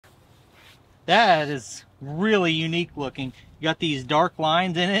That is really unique looking. You got these dark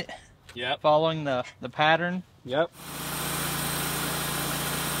lines in it. Yep. Following the pattern. Yep.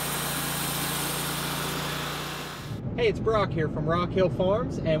 Hey, it's Brock here from Rock Hill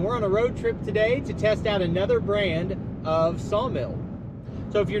Farms, and we're on a road trip today to test out another brand of sawmill.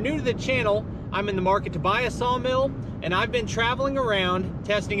 So if you're new to the channel, I'm in the market to buy a sawmill, and I've been traveling around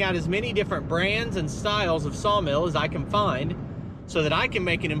testing out as many different brands and styles of sawmill as I can find so that I can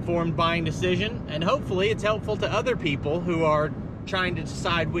make an informed buying decision, and hopefully it's helpful to other people who are trying to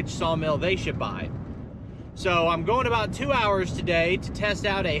decide which sawmill they should buy. So I'm going about 2 hours today to test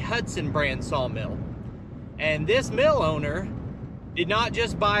out a Hudson brand sawmill. And this mill owner did not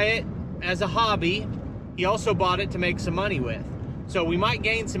just buy it as a hobby, he also bought it to make some money with. So we might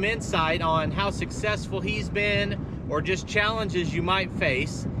gain some insight on how successful he's been or just challenges you might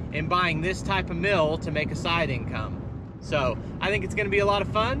face in buying this type of mill to make a side income. So I think it's gonna be a lot of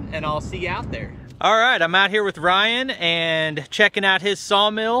fun, and I'll see you out there. All right, I'm out here with Ryan and checking out his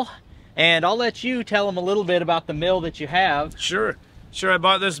sawmill, and I'll let you tell him a little bit about the mill that you have. Sure. I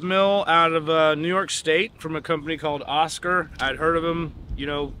bought this mill out of New York State from a company called Oscar. I'd heard of them, you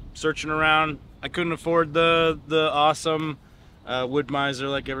know, searching around. I couldn't afford the awesome wood miser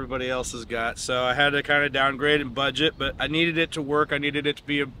like everybody else has got, so I had to kind of downgrade in budget, but I needed it to work. I needed it to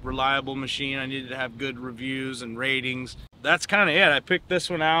be a reliable machine. I needed to have good reviews and ratings. That's kind of it. I picked this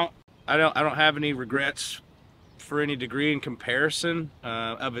one out. I don't have any regrets for any degree in comparison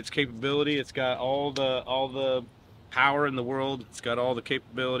of its capability. It's got all the power in the world. It's got all the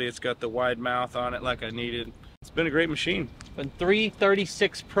capability. It's got the wide mouth on it like I needed. It's been a great machine. And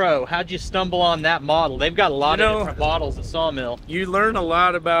 336 Pro, how'd you stumble on that model? They've got a lot of different models of sawmill. You learn a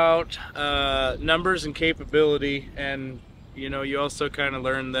lot about numbers and capability, and you know, you also kind of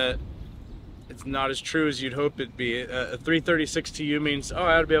learn that it's not as true as you'd hope it'd be. A 336 to you means, oh,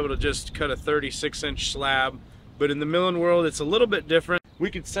 I ought to be able to just cut a 36-inch slab, but in the milling world it's a little bit different. We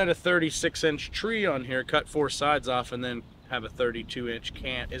could set a 36-inch tree on here, cut 4 sides off, and then have a 32-inch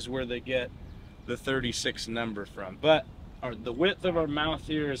cant is where they get the 36 number from. But the width of our mouth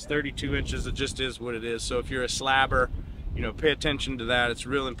here is 32 inches. It just is what it is. So if you're a slabber, you know, pay attention to that. It's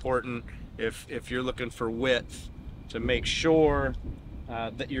real important if you're looking for width to make sure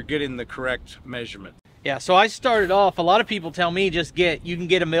that you're getting the correct measurement. Yeah, so I started off, a lot of people tell me you can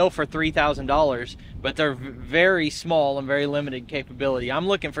get a mill for $3,000, but they're very small and very limited capability. I'm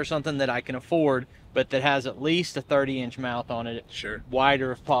looking for something that I can afford, but that has at least a 30-inch mouth on it. Sure.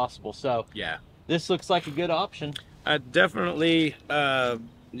 Wider if possible. So yeah, this looks like a good option. Definitely,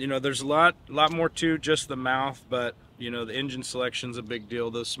 you know, there's a lot more to just the mouth, but you know, the engine selection's a big deal.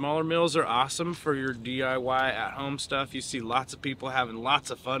 Those smaller mills are awesome for your DIY at-home stuff. You see lots of people having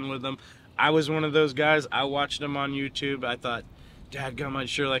lots of fun with them. I was one of those guys. I watched them on YouTube. I thought, dadgum, I'd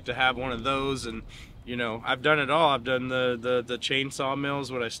sure like to have one of those. And you know, I've done it all. I've done the chainsaw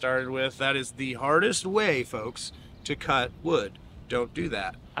mills, what I started with. That is the hardest way, folks, to cut wood. Don't do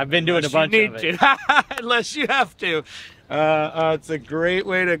that. I've been doing a bunch of it. Unless you have to. It's a great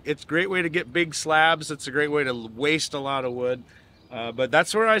way to get big slabs. It's a great way to waste a lot of wood. But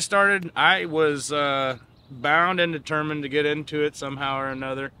that's where I started. I was bound and determined to get into it somehow or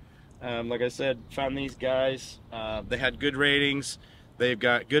another. Like I said, found these guys. They had good ratings. They've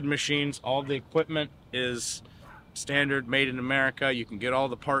got good machines. All the equipment is standard, made in America. You can get all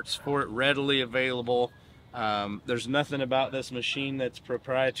the parts for it readily available. There's nothing about this machine that's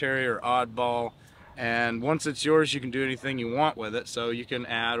proprietary or oddball. And once it's yours, you can do anything you want with it. So you can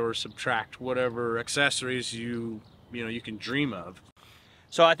add or subtract whatever accessories you can dream of.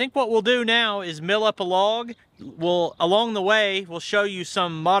 So I think what we'll do now is mill up a log. Along the way, we'll show you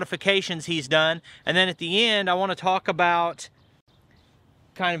some modifications he's done. And then at the end, I want to talk about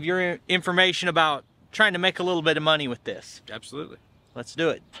kind of your information about trying to make a little bit of money with this. Absolutely. Let's do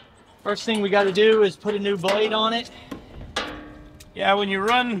it. First thing we got to do is put a new blade on it. Yeah, when you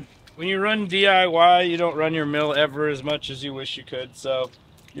run DIY, you don't run your mill ever as much as you wish you could. So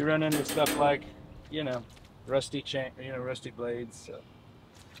you run into stuff like, you know, rusty blades. So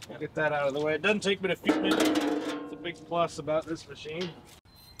I'll get that out of the way. It doesn't take but a few minutes. It's a big plus about this machine.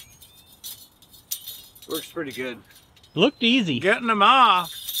 Works pretty good. Looked easy. Getting them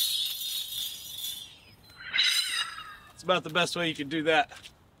off. It's about the best way you can do that.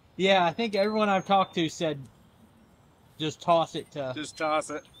 Yeah, I think everyone I've talked to said just toss it. Just toss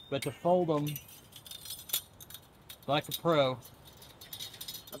it. But to fold them like a pro.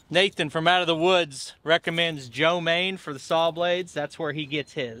 Nathan from Out of the Woods recommends Joe Main for the saw blades. That's where he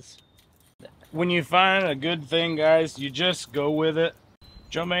gets his. When you find a good thing, guys, you just go with it.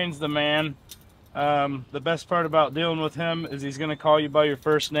 Joe Main's the man. The best part about dealing with him is he's going to call you by your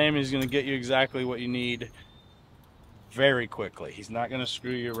first name. He's going to get you exactly what you need very quickly. He's not going to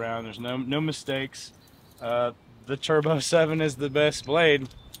screw you around. There's no mistakes. The Turbo 7 is the best blade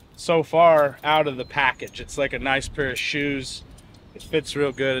so far out of the package. It's like a nice pair of shoes. It fits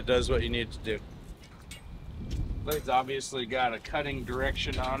real good. It does what you need to do. Blade's obviously got a cutting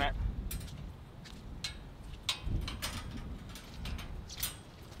direction on it.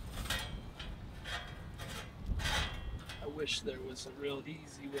 I wish there was a real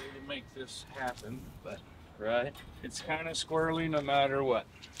easy way to make this happen, but Right. it's kind of squirrely no matter what.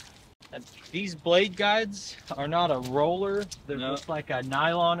 And these blade guides are not a roller. They're No. just like a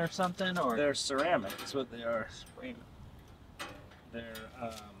nylon or something, or They're ceramic, is what they are. They're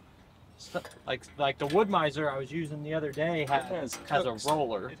like the Wood Miser I was using the other day has a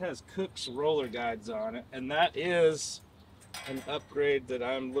roller. It has Cook's roller guides on it, and that is an upgrade that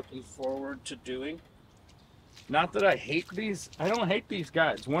I'm looking forward to doing. Not that I hate these. I don't hate these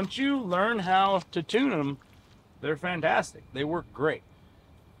guides. Once you learn how to tune them, they're fantastic. They work great.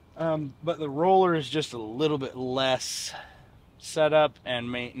 But the roller is just a little bit less setup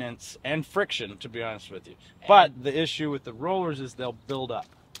and maintenance and friction, to be honest with you. But the issue with the rollers is they'll build up.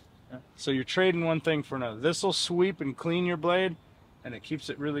 So you're trading one thing for another. This will sweep and clean your blade, and it keeps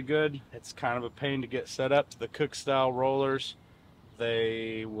it really good. It's kind of a pain to get set up. The Cook style rollers,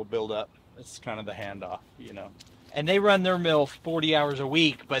 they will build up. It's kind of the handoff, you know. And they run their mill 40 hours a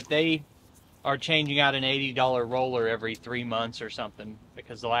week, but they are changing out an $80 roller every 3 months or something,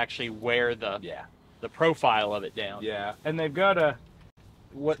 because they'll actually wear the profile of it down. Yeah, and they've got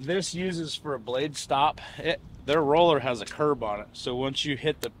what this uses for a blade stop, their roller has a curb on it. So once you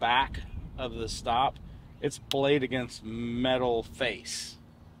hit the back of the stop, it's blade against metal face,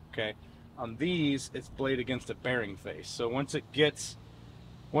 okay? On these, it's blade against a bearing face. So once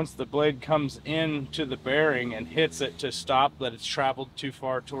the blade comes into the bearing and hits it to stop, that it's traveled too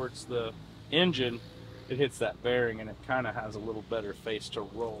far towards the engine, it hits that bearing and it kind of has a little better face to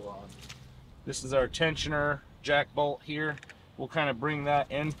roll on. This is our tensioner jack bolt here. We'll kind of bring that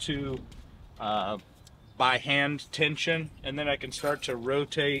into by hand tension, and then I can start to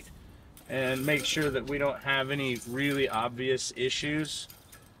rotate and make sure that we don't have any really obvious issues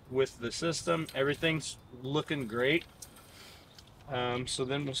with the system. Everything's looking great. So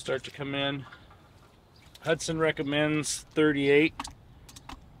then we'll start to come in. Hudson recommends 38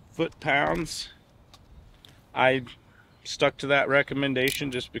 foot-pounds. I stuck to that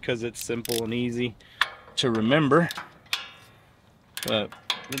recommendation just because it's simple and easy to remember. But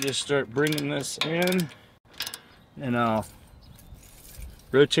we'll just start bringing this in, and I'll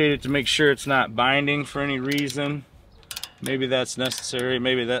rotate it to make sure it's not binding for any reason. Maybe that's necessary,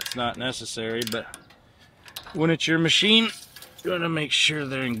 maybe that's not necessary, but when it's your machine, you want to make sure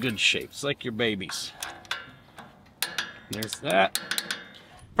they're in good shape. It's like your babies. There's that.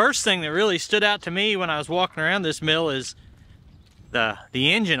 First thing that really stood out to me when I was walking around this mill is the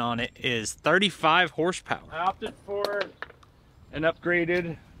engine on it is 35 horsepower. I opted for an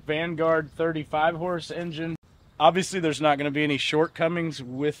upgraded Vanguard 35 horse engine. Obviously there's not going to be any shortcomings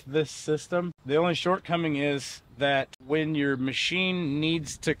with this system. The only shortcoming is that when your machine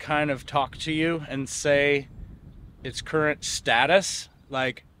needs to kind of talk to you and say its current status,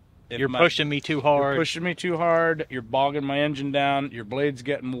 like You're pushing me too hard. You're pushing me too hard, you're bogging my engine down, your blade's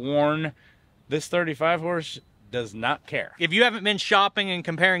getting worn, this 35 horse does not care. If you haven't been shopping and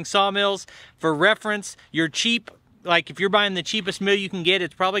comparing sawmills, for reference, your cheap, like if you're buying the cheapest mill you can get,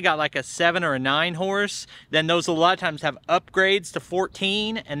 it's probably got like a 7 or a 9 horse. Then those a lot of times have upgrades to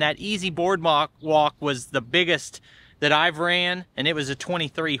 14, and that easy board walk was the biggest that I've ran, and it was a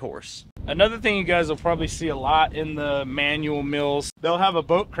 23 horse. Another thing you guys will probably see a lot in the manual mills, they'll have a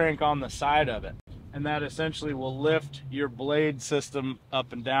boat crank on the side of it, and that essentially will lift your blade system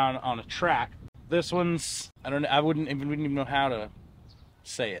up and down on a track. This one's, I wouldn't even know how to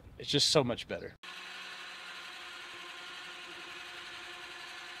say it. It's just so much better.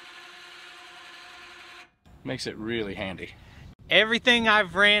 Makes it really handy. Everything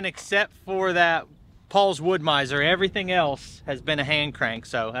I've ran except for that Paul's Wood Miser, everything else has been a hand crank,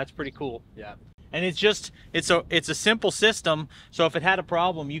 so that's pretty cool. Yeah. And it's a simple system, so if it had a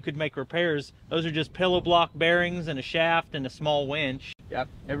problem you could make repairs. Those are just pillow block bearings and a shaft and a small winch. Yep.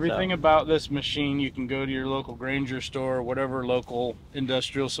 Everything about this machine, you can go to your local Grainger store or whatever local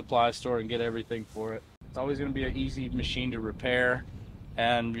industrial supply store and get everything for it. It's always going to be an easy machine to repair,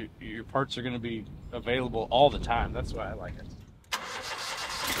 and your parts are going to be available all the time. That's why I like it.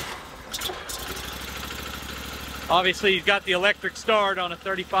 Obviously you've got the electric start on a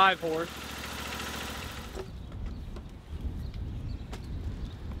 35 horse.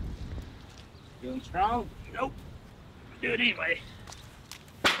 Go strong? Nope. Do it anyway.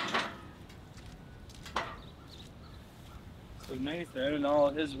 So Nathan, in all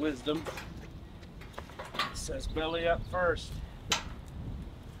his wisdom, says belly up first.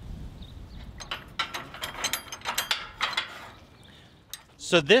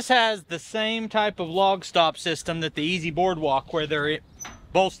 So this has the same type of log stop system that the Easy Boardwalk, where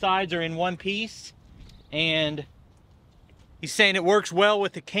both sides are in one piece, and he's saying it works well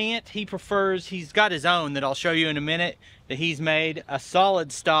with the cant. He prefers, he's got his own that I'll show you in a minute, that he's made a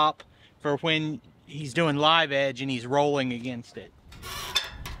solid stop for when he's doing live edge and he's rolling against it.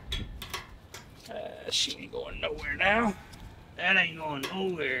 She ain't going nowhere now. That ain't going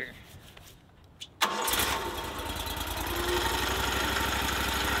nowhere.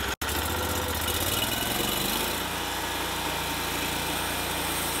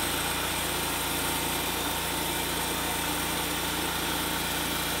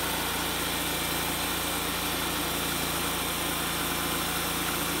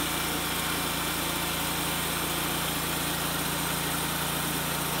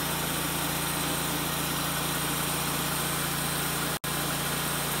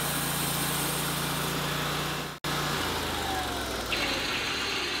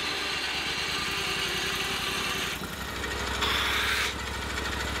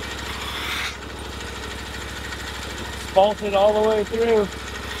 Bolted all the way through.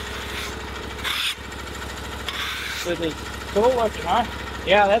 It is cool looking, huh?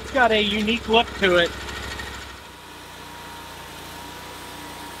 Yeah, that's got a unique look to it.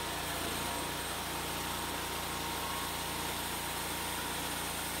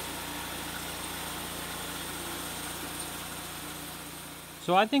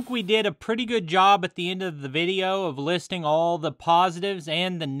 So I think we did a pretty good job at the end of the video of listing all the positives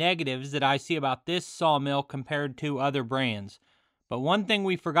and the negatives that I see about this sawmill compared to other brands. But one thing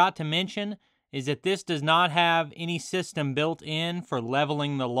we forgot to mention is that this does not have any system built in for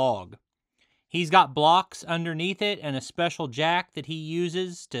leveling the log. He's got blocks underneath it and a special jack that he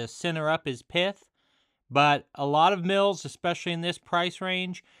uses to center up his pith, but a lot of mills, especially in this price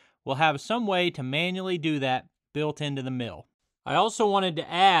range, will have some way to manually do that built into the mill. I also wanted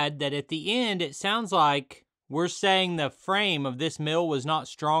to add that at the end, it sounds like we're saying the frame of this mill was not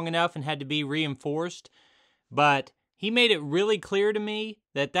strong enough and had to be reinforced, but he made it really clear to me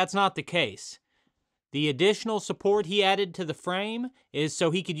that that's not the case. The additional support he added to the frame is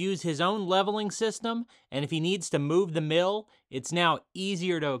so he could use his own leveling system, and if he needs to move the mill, it's now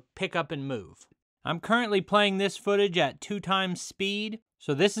easier to pick up and move. I'm currently playing this footage at 2x speed,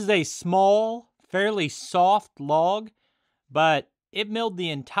 so this is a small, fairly soft log, but it milled the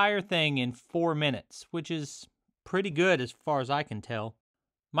entire thing in 4 minutes, which is pretty good as far as I can tell.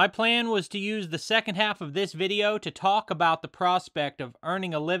 My plan was to use the second half of this video to talk about the prospect of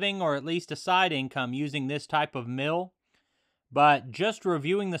earning a living or at least a side income using this type of mill, but just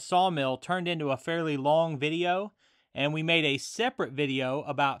reviewing the sawmill turned into a fairly long video, and we made a separate video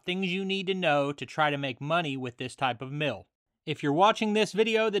about things you need to know to try to make money with this type of mill. If you're watching this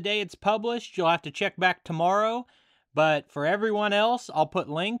video the day it's published, you'll have to check back tomorrow. But for everyone else, I'll put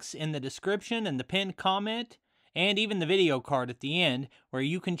links in the description and the pinned comment, and even the video card at the end, where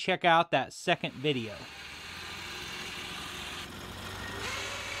you can check out that second video.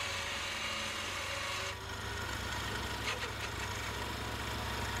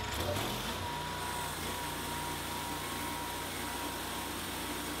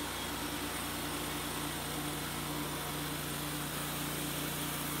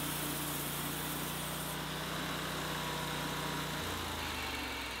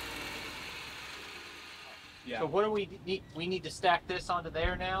 Yeah. So what do we need? We need to stack this onto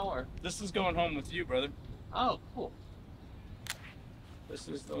there now, or? This is going home with you, brother. Oh, cool. This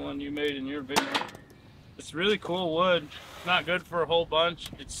is the one you made in your video. It's really cool wood. Not good for a whole bunch.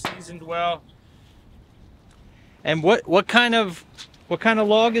 It's seasoned well. And what kind of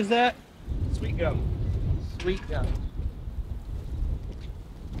log is that? Sweet gum. Sweet gum.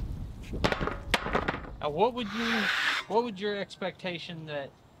 Now, what would your expectation that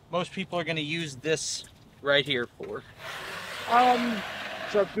most people are going to use this right here for?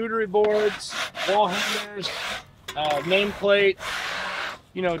 Charcuterie boards, wall hangers, nameplate,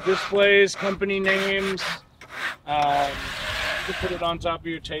 you know, displays, company names. You can put it on top of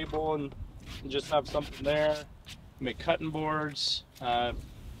your table and just have something there. Make cutting boards. You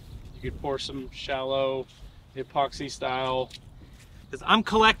could pour some shallow epoxy style. Because I'm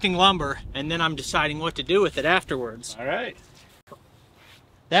collecting lumber and then I'm deciding what to do with it afterwards. All right.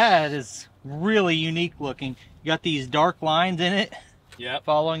 That is really unique looking. You got these dark lines in it. Yep.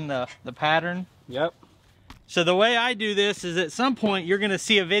 Following the pattern. Yep. So the way I do this is at some point you're going to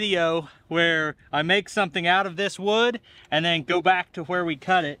see a video where I make something out of this wood and then go back to where we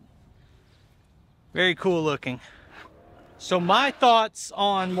cut it. Very cool looking. So my thoughts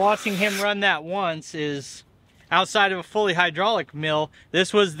on watching him run that once is, outside of a fully hydraulic mill,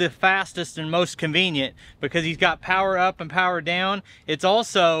 this was the fastest and most convenient because he's got power up and power down. It's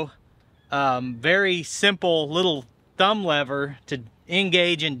also very simple little thumb lever to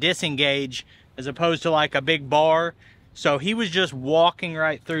engage and disengage as opposed to like a big bar. So he was just walking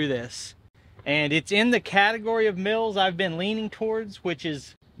right through this. And it's in the category of mills I've been leaning towards, which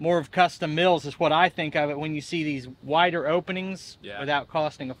is more of custom mills is what I think of it when you see these wider openings without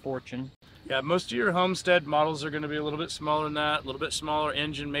costing a fortune. Yeah, most of your homestead models are going to be a little bit smaller than that, a little bit smaller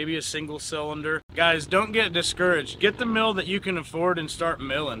engine, maybe a single cylinder. Guys, don't get discouraged. Get the mill that you can afford and start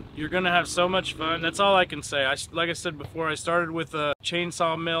milling. You're going to have so much fun. That's all I can say. Like I said before, I started with a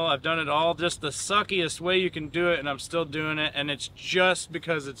chainsaw mill. I've done it all just the suckiest way you can do it, and I'm still doing it, and it's just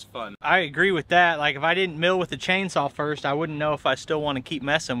because it's fun. I agree with that. Like, if I didn't mill with the chainsaw first, I wouldn't know if I still want to keep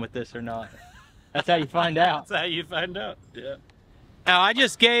messing with this or not. That's how you find out. That's how you find out, yeah. Now, I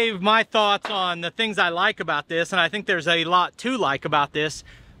just gave my thoughts on the things I like about this, and I think there's a lot to like about this,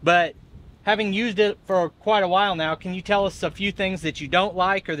 but having used it for quite a while now, can you tell us a few things that you don't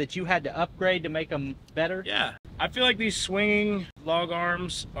like or that you had to upgrade to make them better? Yeah, I feel like these swinging log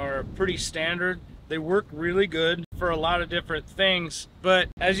arms are pretty standard. They work really good for a lot of different things, but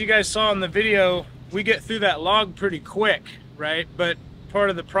as you guys saw in the video, we get through that log pretty quick, right? But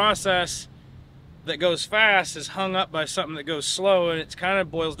part of the process that goes fast is hung up by something that goes slow, and it kind of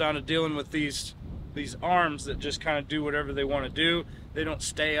boils down to dealing with these arms that just kind of do whatever they want to do. They don't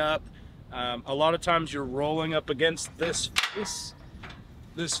stay up. A lot of times you're rolling up against this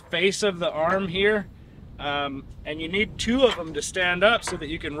face of the arm here, and you need two of them to stand up so that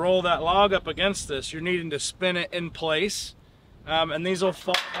you can roll that log up against this. You're needing to spin it in place, and these will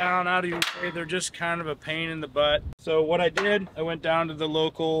fall down out of your way. They're just kind of a pain in the butt. So what I did, I went down to the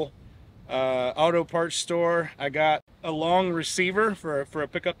local auto parts store. I got a long receiver for a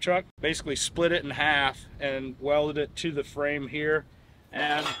pickup truck, basically split it in half and welded it to the frame here,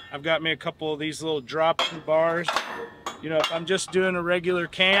 and I've got me a couple of these little drop-in bars. You know, if I'm just doing a regular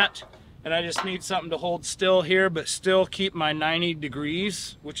cant and I just need something to hold still here but still keep my 90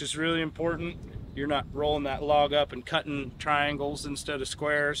 degrees, which is really important. You're not rolling that log up and cutting triangles instead of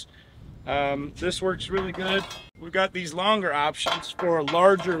squares. This works really good. We've got these longer options for a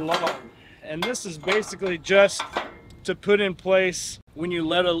larger log, and this is basically just to put in place when you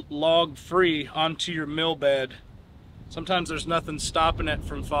let a log free onto your mill bed. Sometimes there's nothing stopping it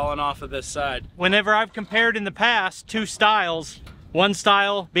from falling off of this side. Whenever I've compared in the past two styles, one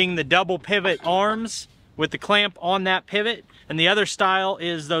style being the double pivot arms with the clamp on that pivot, and the other style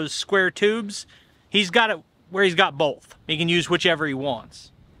is those square tubes, he's got it where he's got both. He can use whichever he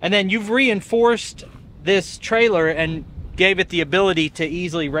wants. And then you've reinforced this trailer and gave it the ability to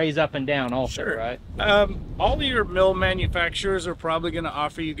easily raise up and down also, sure. Right? All of your mill manufacturers are probably going to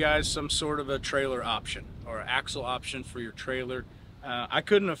offer you guys some sort of a trailer option or axle option for your trailer. I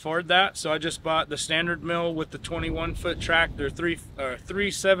couldn't afford that, so I just bought the standard mill with the 21-foot track. There are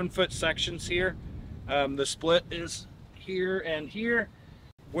three 7-foot sections here. The split is here and here.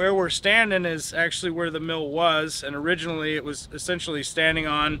 Where we're standing is actually where the mill was, and originally it was essentially standing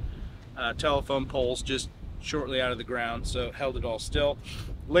on telephone poles just shortly out of the ground, so it held it all still.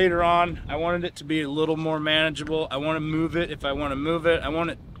 Later on, I wanted it to be a little more manageable. I want to move it if I want to move it. I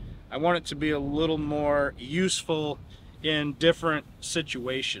want it to be a little more useful in different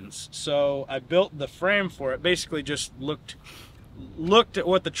situations. So I built the frame for it. Basically just looked at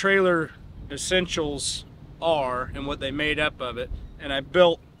what the trailer essentials are and what they made up of it, and I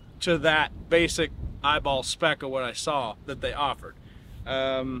built to that basic eyeball spec of what I saw that they offered.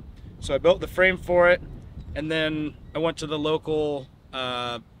 So I built the frame for it, and then I went to the local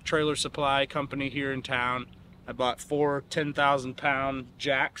trailer supply company here in town. I bought 4 10,000-pound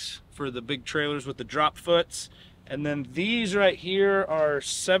jacks for the big trailers with the drop foots, and then these right here are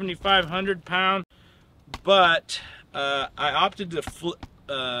 7,500 pound, but I opted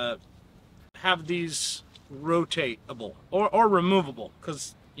to have these rotatable or removable,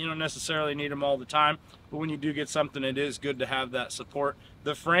 because you don't necessarily need them all the time, but when you do get something, it is good to have that support.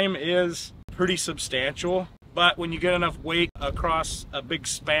 The frame is pretty substantial, but when you get enough weight across a big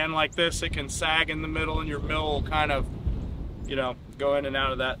span like this, it can sag in the middle and your mill will kind of, you know, go in and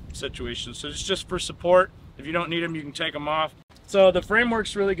out of that situation. So it's just for support. If you don't need them, you can take them off. So the frame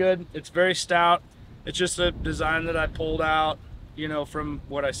works really good. It's very stout. It's just a design that I pulled out, you know, from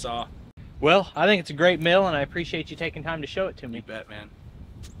what I saw. Well, I think it's a great mill, and I appreciate you taking time to show it to me. You bet, man.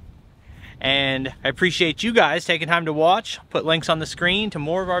 And I appreciate you guys taking time to watch. Put links on the screen to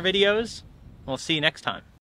more of our videos. We'll see you next time.